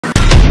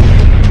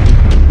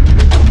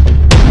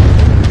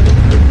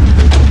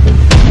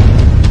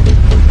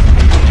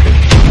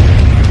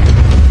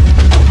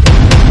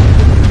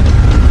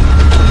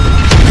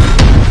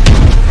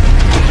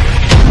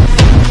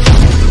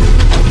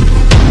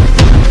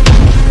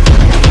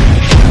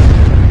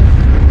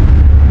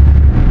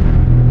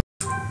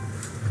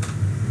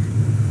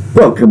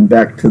Welcome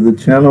back to the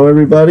channel,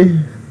 everybody.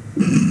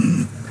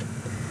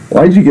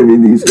 Why'd you give me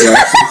these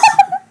glasses?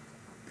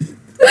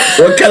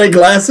 What kind of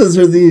glasses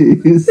are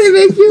these? They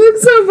make you look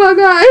so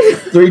bug-eyed.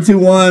 3, 2,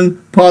 1,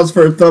 pause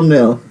for a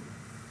thumbnail.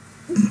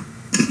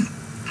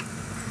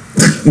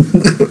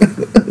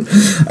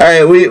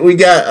 Alright, we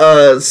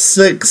got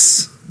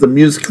 6, the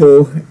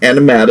musical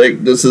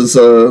Animatic. This is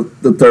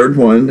the third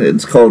one.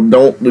 It's called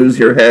Don't Lose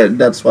Your Head.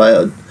 That's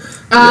why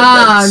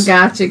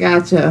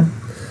Gotcha.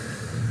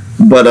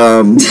 But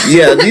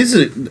yeah, these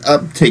are,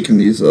 I'm taking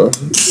these off.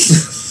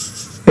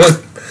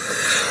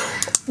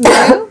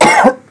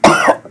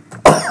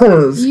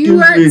 You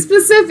weren't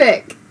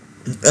specific.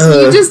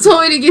 You just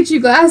told me to get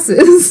you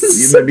glasses.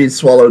 You maybe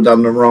swallowed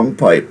down the wrong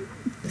pipe.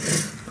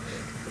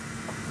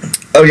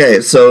 Okay,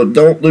 so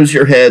Don't Lose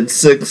Your Head,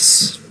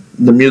 6,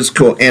 the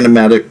musical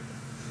Animatic.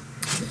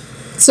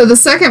 So the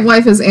second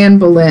wife is Anne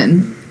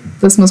Boleyn.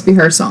 This must be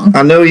her song.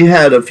 I know he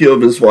had a few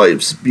of his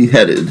wives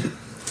beheaded.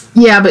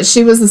 Yeah, but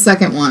she was the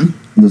second one.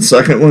 The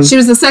second one? She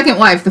was the second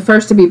wife, the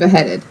first to be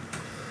beheaded.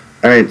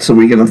 Alright, so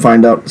we're going to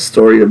find out the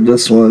story of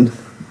this one.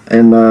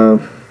 And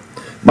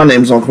my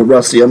name's Uncle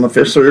Rusty. I'm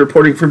officially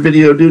reporting for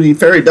video duty.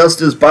 Fairy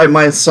Dust is by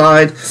my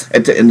side.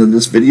 At the end of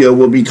this video,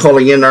 we'll be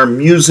calling in our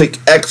music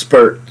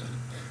expert.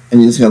 And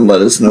he's going to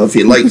let us know if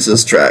he likes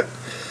this track.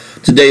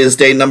 Today is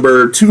day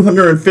number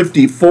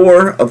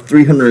 254 of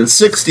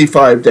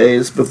 365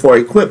 days before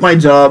I quit my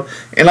job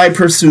and I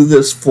pursue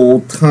this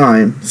full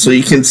time. So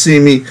you can see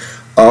me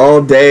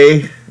all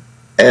day,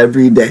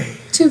 every day.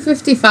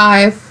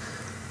 255.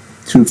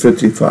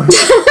 255.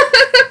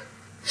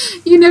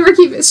 You never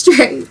keep it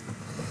straight.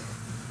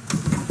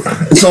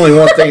 There's only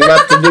one thing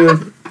left to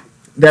do.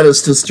 That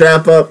is to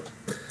strap up.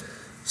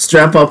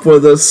 Strap up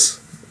with us.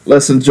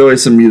 Let's enjoy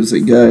some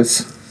music,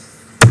 guys.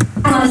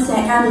 Hang on a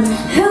second.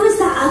 Who was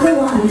that other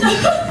one? I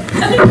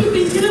think you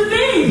think it's gonna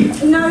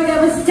be. No, there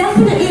was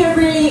definitely a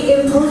really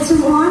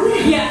important one.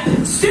 Yeah,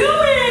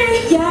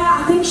 Stewie!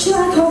 Yeah, I think she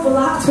like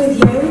overlapped with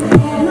you.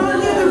 Yeah.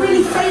 No, yeah, the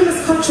really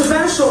famous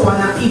controversial one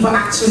that people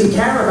actually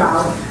care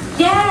about.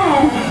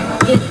 Yeah.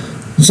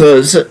 So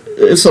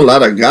it's a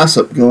lot of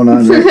gossip going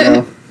on right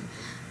now.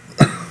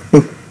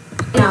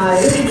 No.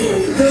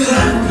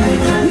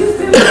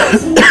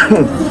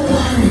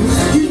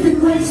 You've been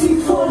waiting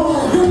for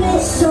the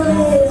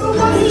mystery. The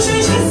one who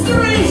changed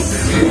history!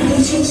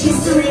 They change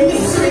history,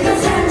 mystery,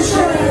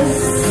 potentials.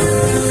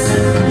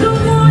 The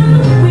one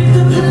with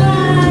the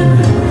plan.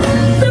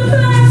 The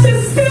plan to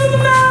steal the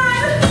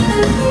man.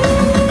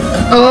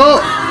 Oh.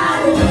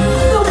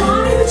 The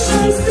one who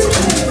chased the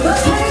king, but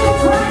paid the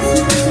price.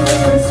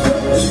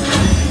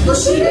 But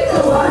she didn't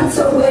the one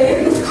to win.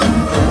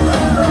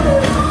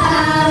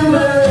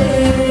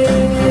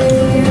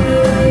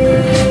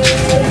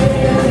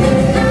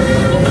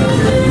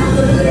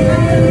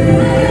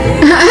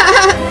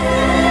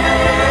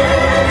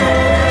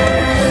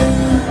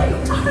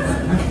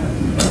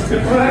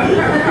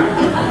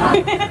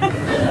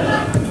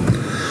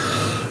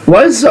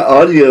 Why is the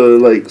audio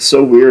like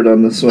so weird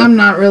on this one? I'm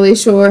not really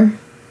sure.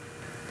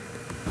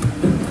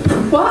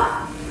 What?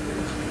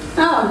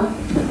 Oh.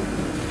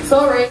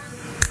 Sorry.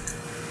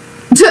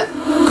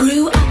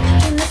 Grew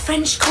up in the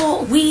French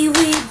court, oui,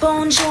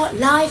 born short,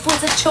 life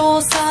was a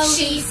chore, so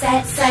She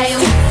set sail.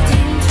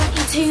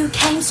 1522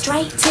 came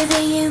straight to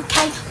the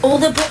UK, all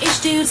the British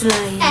dudes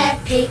lame.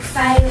 Epic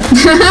fail.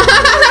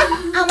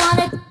 I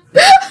wanna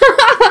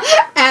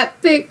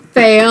Epic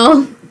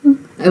fail.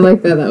 I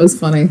like that. That was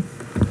funny.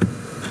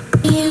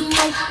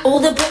 UK, all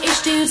the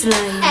British dudes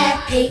lame.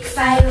 Epic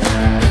fail.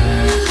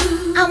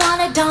 I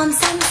wanna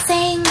dance and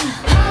sing,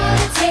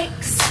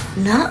 Politics.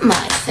 not my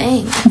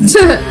thing.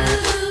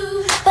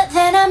 But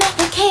then I met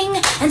the king,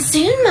 and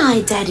soon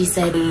my daddy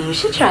said, you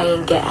should try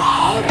and get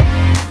ahead.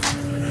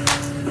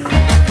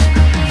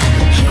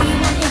 He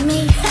wanted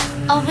me,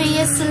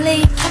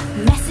 obviously, kept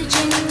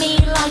messaging me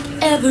like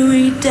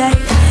every day.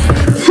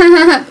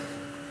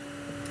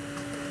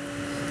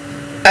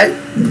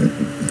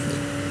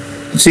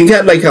 She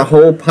got like a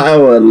whole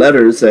pile of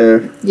letters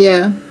there.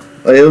 Yeah.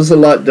 Like, it was a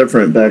lot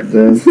different back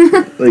then.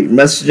 Like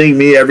messaging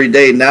me every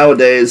day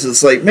nowadays,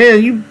 it's like,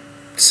 man, you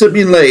sent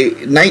me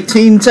like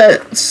 19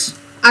 texts.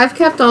 I've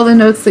kept all the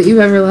notes that you've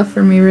ever left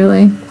for me,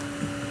 really.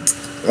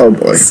 Oh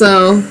boy.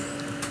 So,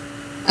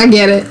 I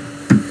get it.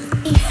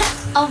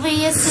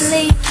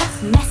 Obviously,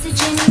 kept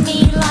messaging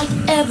me like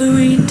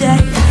every day.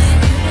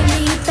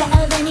 He knew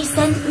better than he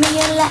sent me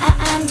a letter,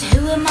 and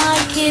who am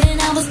I kidding?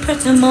 I was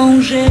prêt à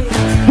manger.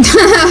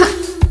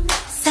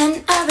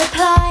 Sent a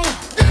reply,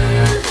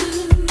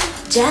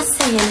 just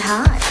saying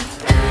hi.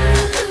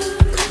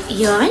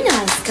 You're a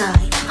nice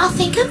guy. I'll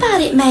think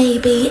about it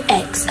maybe.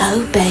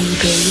 XO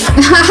baby.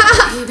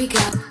 Here we go.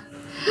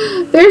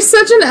 There's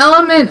such an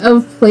element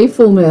of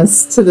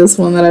playfulness to this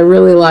one that I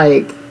really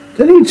like.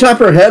 Didn't he chop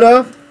her head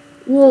off?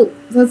 Well,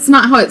 that's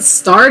not how it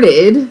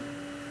started.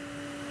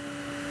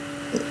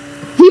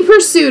 He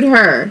pursued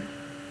her.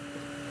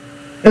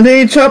 And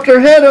then he chopped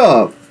her head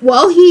off.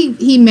 Well,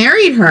 he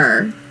married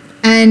her.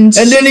 And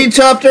then he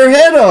chopped her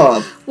head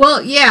off.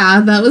 Well,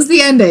 yeah, that was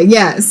the ending,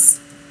 yes.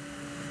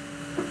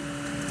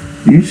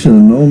 You should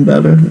have known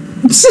better.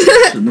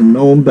 Should have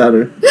known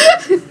better.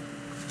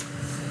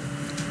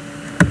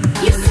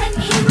 You sent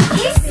him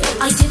kisses.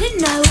 I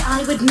didn't know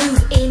I would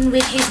move in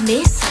with his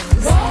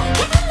missiles. What?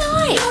 Get a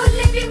life. You're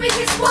living with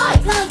his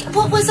wife. Like,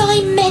 what was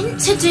I meant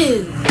to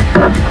do?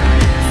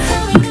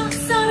 Sorry, not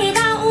sorry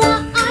about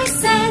what I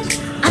said.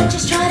 I'm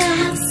just trying to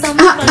have some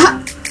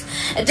fun.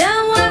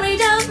 Don't worry,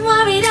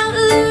 don't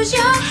lose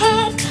your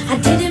head. I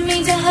didn't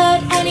mean to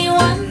hurt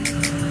anyone.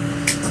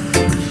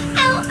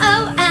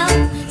 LOL,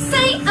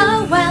 say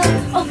oh well,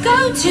 or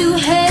go to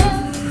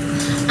hell.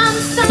 I'm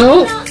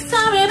sorry, not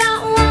sorry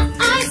about what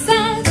I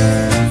said.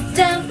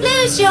 Don't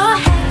lose your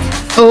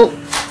head. Oh.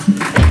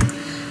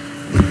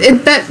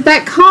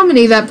 That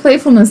comedy, that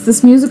playfulness,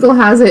 this musical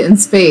has it in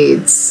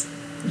spades.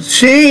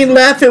 She ain't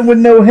laughing with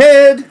no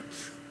head.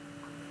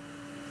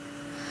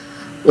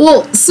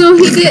 Well, so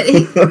he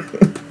did.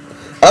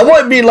 I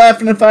wouldn't be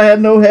laughing if I had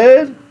no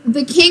head.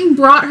 The king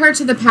brought her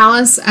to the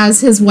palace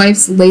as his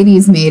wife's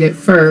lady's maid at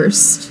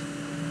first.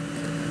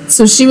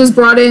 So she was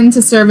brought in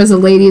to serve as a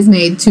lady's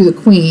maid to the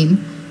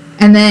queen.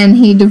 And then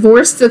he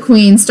divorced the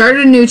queen,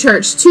 started a new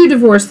church to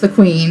divorce the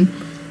queen,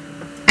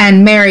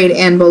 and married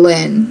Anne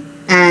Boleyn.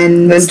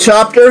 And then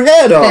chopped her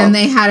head off. Then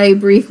they had a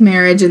brief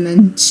marriage, and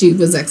then she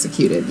was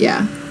executed.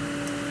 Yeah.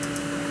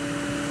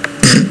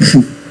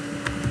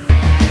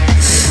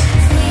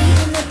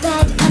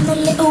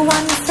 Little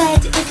one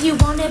said, if you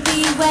wanna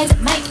be wed,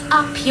 make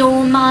up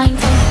your mind.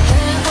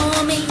 Her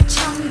or me,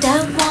 chum,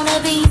 don't wanna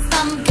be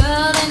some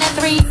girl in a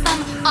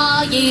threesome.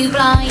 Are you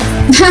blind?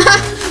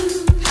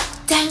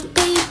 Don't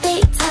be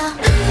bitter,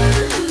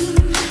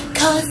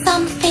 cause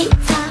I'm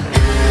fitter.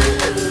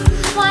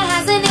 Why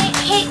hasn't it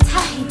hit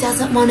her? He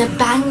doesn't wanna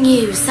bang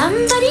you.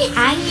 Somebody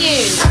hang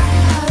you.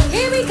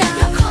 Here we go.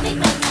 Your comic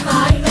went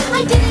viral.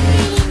 I didn't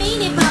really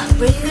mean it, but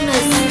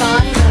rumors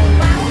spiral.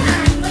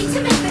 Way to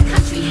make the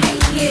country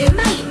hate you.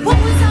 Mate, what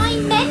was I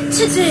meant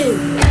to do?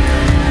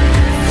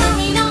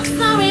 Sorry, not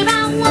sorry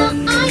about what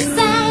I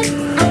said.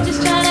 I'm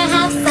just trying to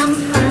have some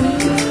fun.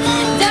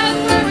 Don't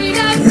worry,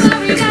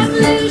 don't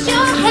lose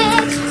your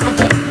head.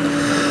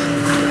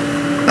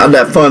 How'd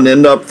that fun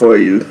end up for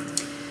you?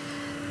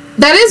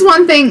 That is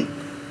one thing.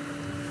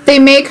 They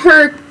make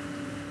her,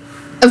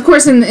 of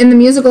course, in the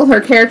musical,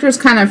 her character is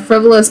kind of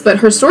frivolous, but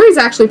her story is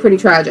actually pretty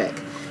tragic.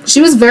 She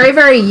was very,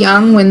 very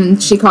young when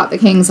she caught the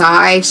king's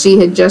eye. She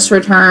had just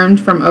returned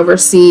from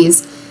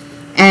overseas,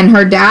 and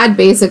her dad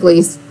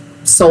basically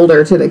sold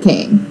her to the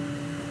king.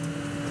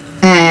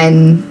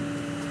 And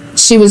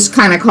she was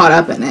kind of caught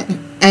up in it,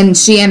 and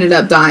she ended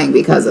up dying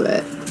because of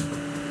it.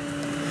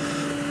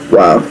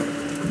 Wow.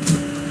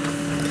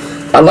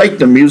 I like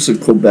the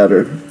musical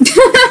better.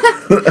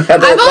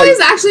 I've always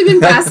actually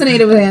been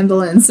fascinated with Anne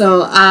Boleyn,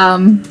 so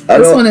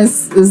this one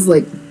is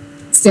like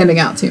standing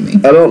out to me.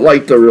 I don't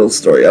like the real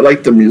story. I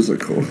like the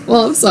musical.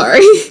 Well, I'm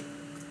sorry.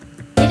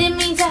 Didn't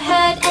mean to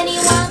hurt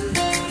anyone.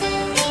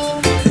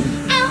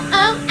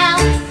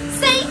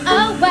 Say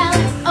oh well,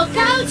 or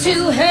go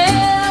to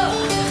hell.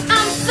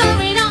 I'm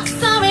sorry, not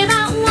sorry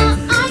about what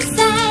I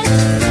said.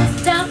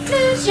 Don't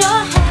lose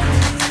your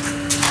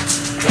head.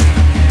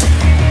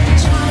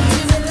 Tried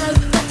to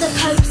elope, but the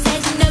Pope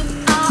said no.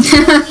 Our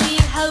only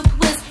hope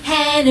was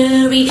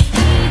Henry. He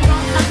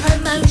got a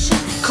promotion,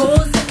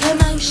 caused a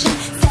commotion,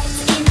 set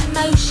in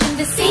motion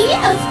the Sea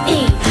of E.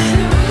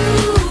 The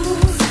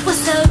rules were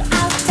so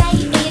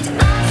outdated.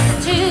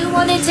 Us two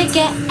wanted to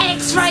get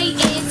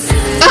X-rated.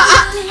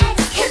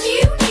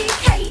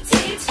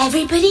 Excommunicated.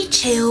 Everybody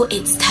chill,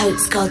 it's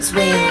totes God's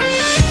will.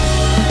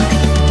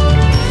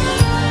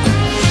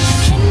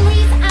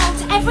 Henry's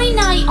out every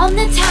night on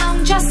the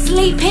town, just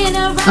sleeping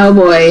around. Oh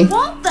boy.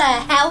 What the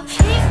hell? If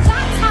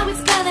that's how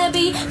it's gonna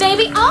be,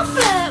 baby, I'll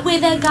flirt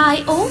with a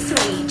guy or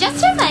three just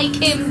to make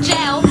him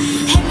gel.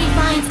 Henry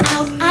finds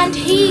out and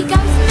he goes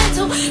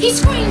mental. He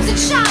screams and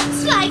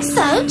shouts like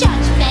so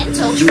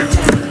judgmental.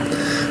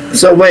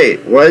 So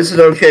wait, why is it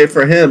okay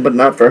for him but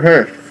not for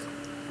her?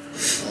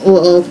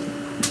 Well,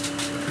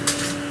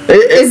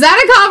 is that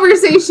a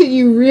conversation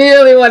you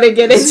really want to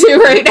get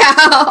into right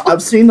now?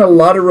 I've seen a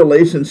lot of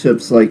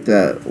relationships like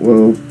that.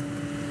 Well,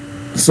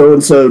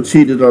 so-and-so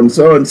cheated on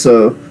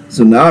so-and-so,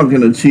 so now I'm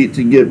going to cheat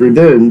to get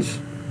revenge.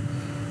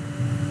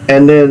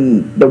 And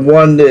then the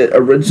one that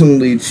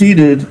originally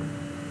cheated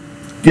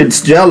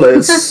gets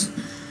jealous.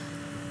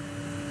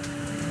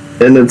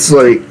 And it's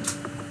like...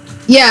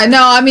 Yeah,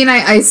 no, I mean,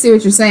 I see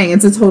what you're saying.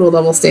 It's a total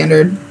double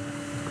standard.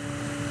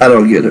 I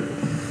don't get it.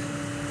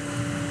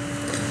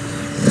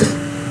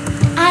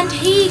 And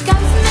he goes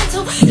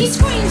mental. He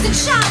screams and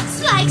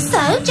shouts like so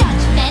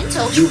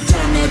judgmental. You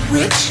damn it,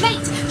 witch.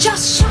 Mate,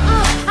 just shut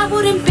up. I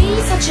wouldn't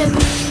be such a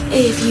bitch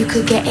if you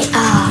could get it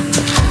up.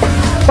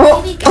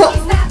 Oh, Baby girl,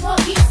 is that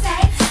what you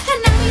said?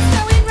 And now he's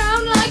going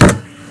round like...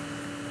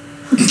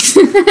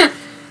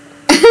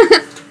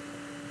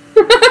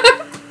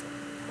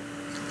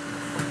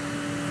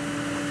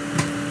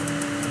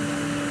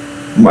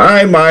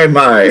 My.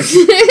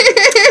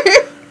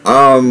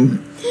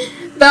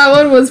 That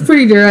one was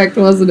pretty direct,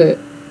 wasn't it?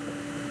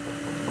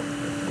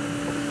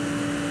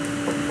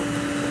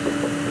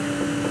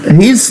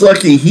 He's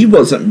lucky he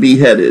wasn't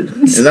beheaded.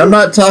 And I'm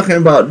not talking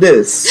about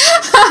this.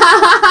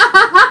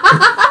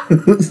 I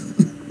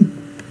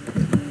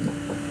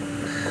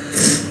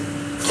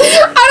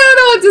don't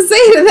know what to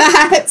say to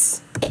that.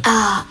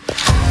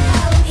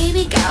 Here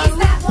we go. Is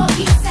that what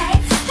you said?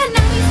 And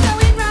now he's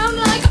going round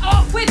like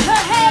off with her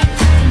head.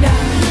 No,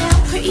 yeah,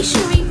 I'm pretty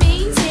sure he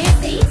means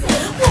it.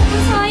 What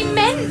was I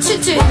meant to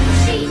do? What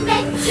was she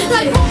meant to do?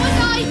 Like, what was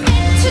I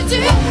meant to do?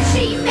 What was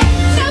she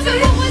meant to do?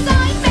 What was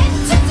I meant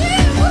to do?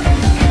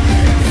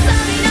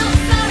 Sorry, not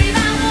sorry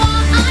about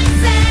what I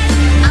said.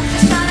 I'm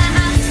just trying to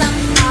have some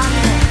fun.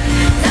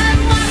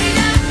 Don't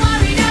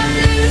worry, don't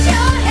lose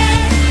your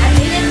head. I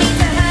didn't mean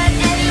to hurt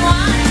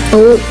anyone.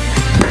 Oh.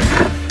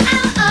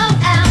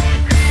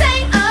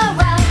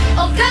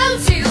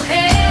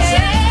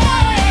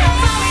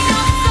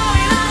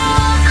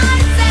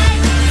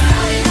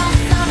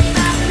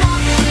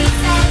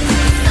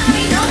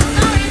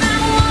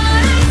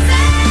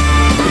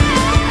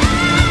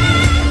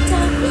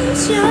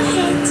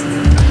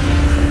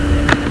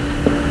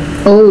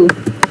 Oh.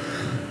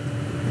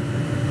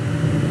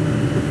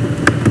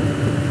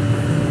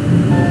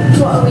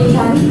 What a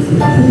weekend.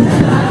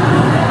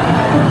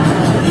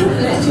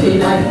 Literally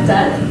like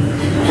dead.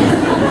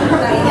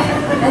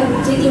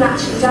 Right, did you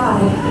actually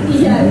die?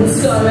 Yeah, it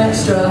was so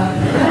extra.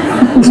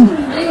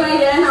 Anyway,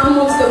 yeah, now I'm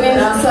off the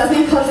winner, so I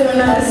think I'll do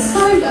another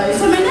solo.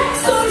 So my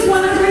next story is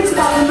one I've written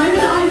about the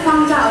moment I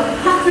found out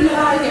Catherine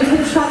O'Reilly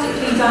had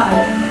tragically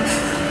died.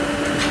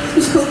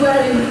 It's called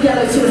Wearing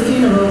Yellow to a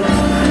Funeral.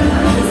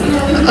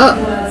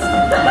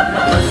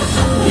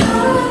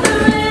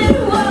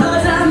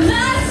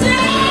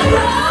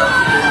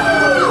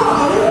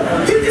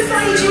 Who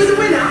decided she was a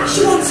winner?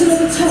 She wants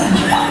another turn.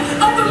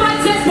 Over my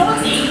dead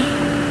body.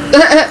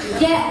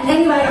 Yeah,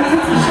 anyway, I'm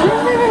pretty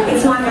sure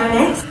it's my go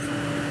next.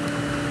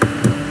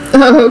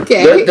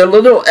 Okay. The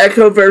little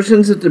echo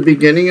versions at the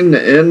beginning and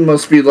the end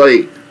must be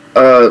like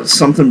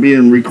something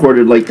being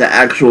recorded, like the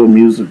actual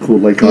musical,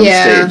 like on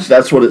stage.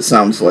 That's what it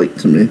sounds like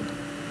to me.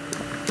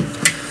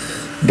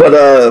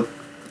 But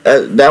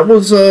that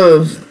was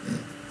a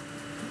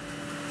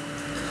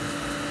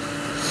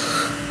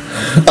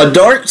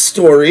dark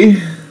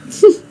story.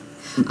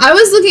 I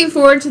was looking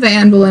forward to the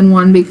Anne Boleyn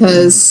one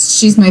because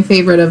she's my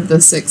favorite of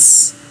the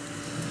 6.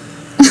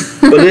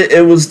 But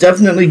it was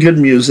definitely good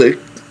music.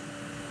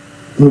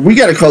 We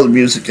got to call the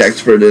music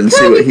expert in and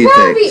see what he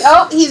thinks.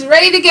 Oh, he's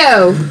ready to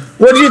go.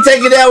 What'd you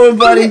think of that one,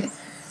 buddy?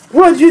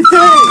 What'd you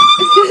think?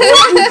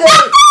 What'd you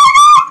think?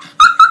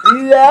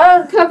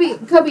 Yeah?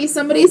 Cubby,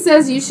 somebody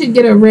says you should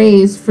get a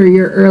raise for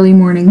your early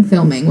morning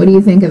filming. What do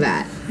you think of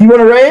that? You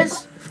want a raise?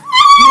 You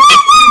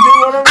do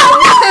want a raise?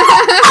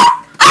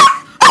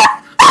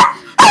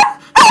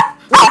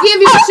 We'll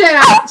give you a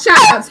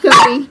shout-outs,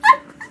 Cubby.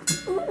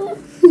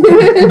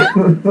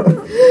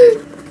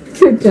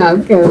 Good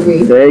job,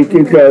 Kobe. Thank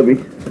you, Kobe.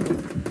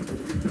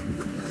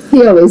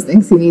 He always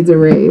thinks he needs a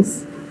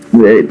raise.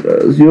 Yeah, he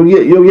does.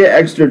 You'll get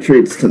extra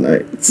treats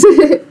tonight.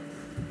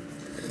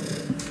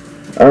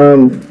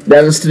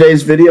 That is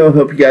today's video.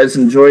 Hope you guys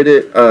enjoyed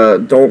it.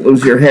 Don't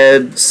lose your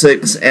head.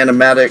 6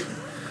 Animatic.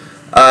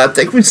 I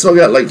think we still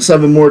got like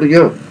 7 more to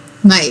go.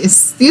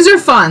 Nice. These are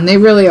fun. They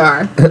really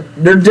are.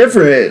 They're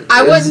different.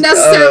 I wouldn't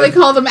necessarily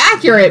call them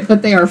accurate,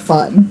 but they are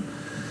fun.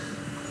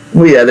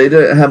 Well, yeah, they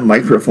didn't have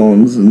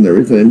microphones and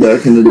everything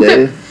back in the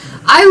day.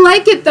 I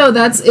like it though.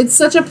 It's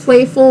such a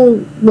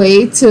playful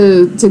way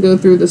to go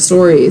through the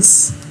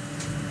stories.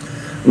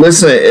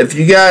 Listen, if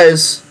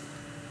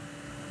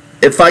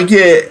I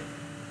get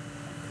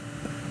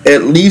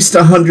at least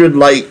 100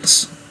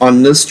 likes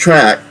on this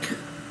track,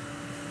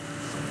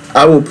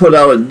 I will put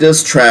out a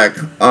diss track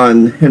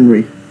on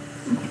Henry.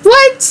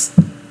 What?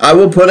 I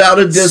will put out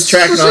a diss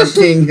track on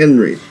King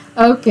Henry.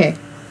 Okay.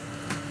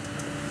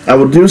 I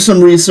will do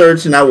some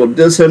research and I will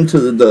diss him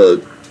to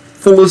the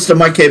fullest of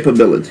my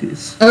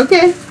capabilities.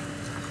 Okay.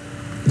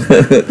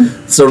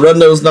 So run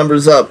those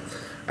numbers up.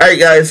 Alright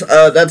guys,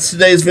 that's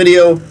today's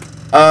video.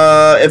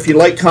 If you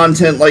like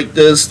content like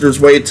this, there's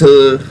a way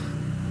to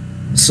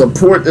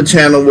support the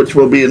channel, which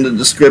will be in the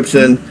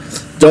description.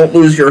 Don't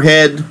lose your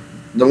head.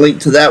 The link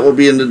to that will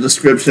be in the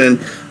description.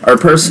 Our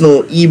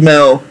personal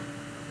email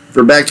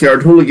for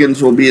Backyard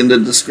Hooligans will be in the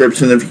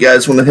description if you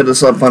guys want to hit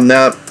us up on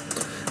that.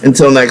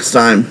 Until next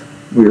time,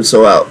 we are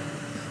so out.